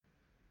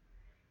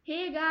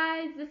Hey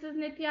guys, this is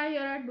Nitya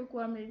here at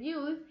Bookworm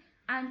Reviews,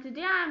 and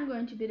today I am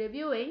going to be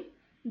reviewing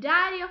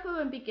Diary of a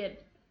Wimpy Kid,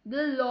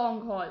 The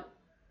Long Haul.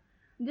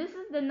 This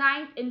is the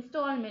ninth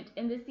installment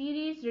in the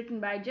series written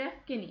by Jeff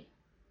Kinney.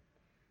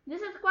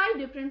 This is quite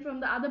different from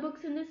the other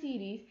books in the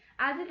series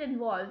as it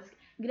involves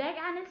Greg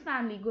and his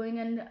family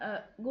going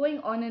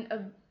on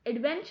an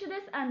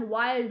adventurous and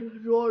wild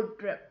road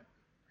trip.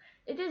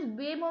 It is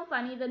way more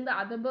funny than the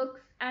other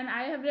books, and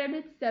I have read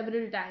it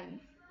several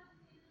times.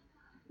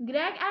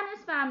 Greg and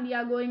his family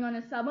are going on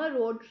a summer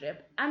road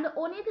trip, and the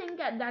only thing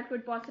that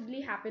could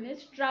possibly happen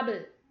is trouble.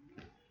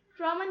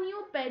 From a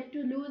new pet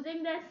to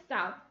losing their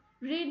stuff,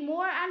 read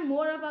more and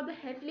more about the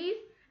Hetleys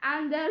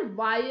and their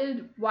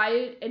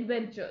wild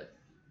adventures.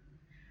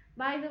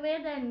 By the way,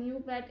 their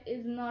new pet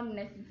is not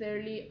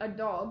necessarily a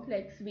dog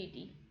like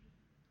Sweetie.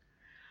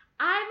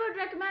 I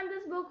would recommend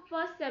this book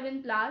for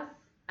 7 plus,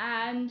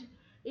 and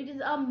it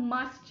is a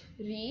must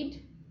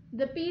read.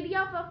 The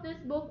PDF of this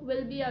book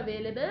will be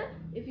available.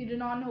 If you do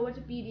not know what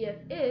a PDF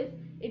is,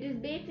 it is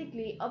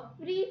basically a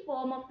free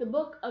form of the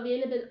book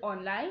available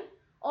online.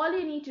 All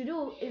you need to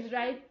do is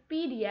write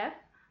PDF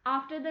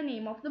after the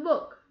name of the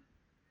book.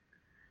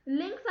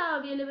 Links are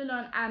available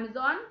on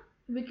Amazon,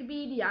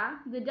 Wikipedia,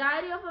 the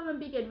Diary of a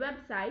Wimpy Kid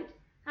website,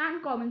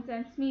 and Common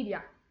Sense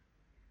Media.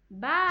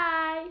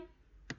 Bye!